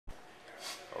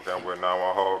Okay, I'm with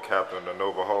Nyjuan Hall, captain of the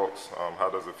Nova Hawks. How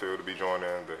does it feel to be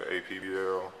joining the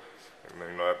APBL? And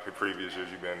then, previous years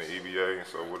you've been in the EBA,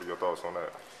 so what are your thoughts on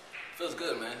that? Feels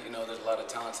good, man. There's a lot of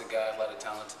talented guys, a lot of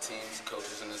talented teams,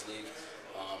 coaches in this league.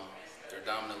 They're a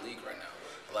dominant league right now.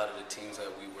 A lot of the teams that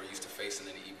we were used to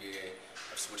facing in the EBA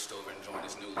have switched over and joined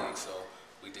this new league, so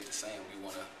we did the same. We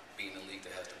want to be in a league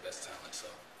that has the best talent,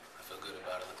 so I feel good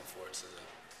about it. Looking forward to the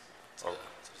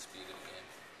speed of the game.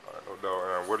 All right, no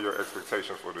doubt. And what are your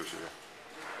expectations for this year?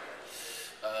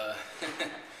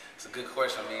 It's a good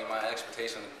question. My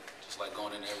expectation, just like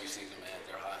going into every season, man,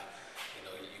 they're high.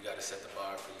 You got to set the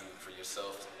bar for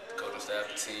yourself, the coaching staff,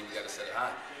 the team. You got to set it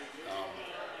high.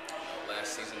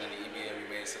 Last season in the EBA, we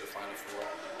made it to the Final Four.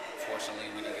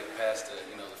 Fortunately, we didn't get past the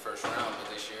first round, but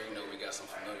this year, we got some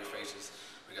familiar faces.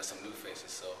 We got some new faces.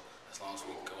 So as long as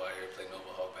we can go out here and play Nova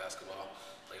Hawk basketball,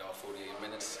 play all 48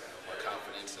 minutes, my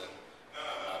confidence and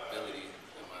my ability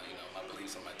and my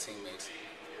beliefs in my teammates,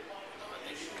 I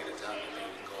think we can get it done. I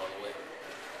think we can go all the way.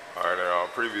 All right,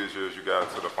 and previous years you got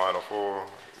to the Final Four.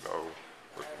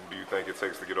 What do you think it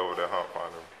takes to get over that hump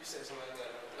finally?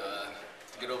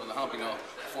 To get over the hump,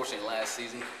 unfortunately last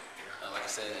season, like I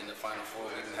said, in the Final Four,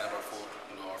 we didn't have our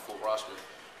full roster.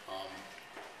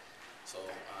 So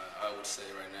I would say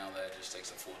right now that it just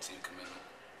takes a full team commitment.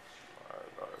 All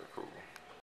right, cool.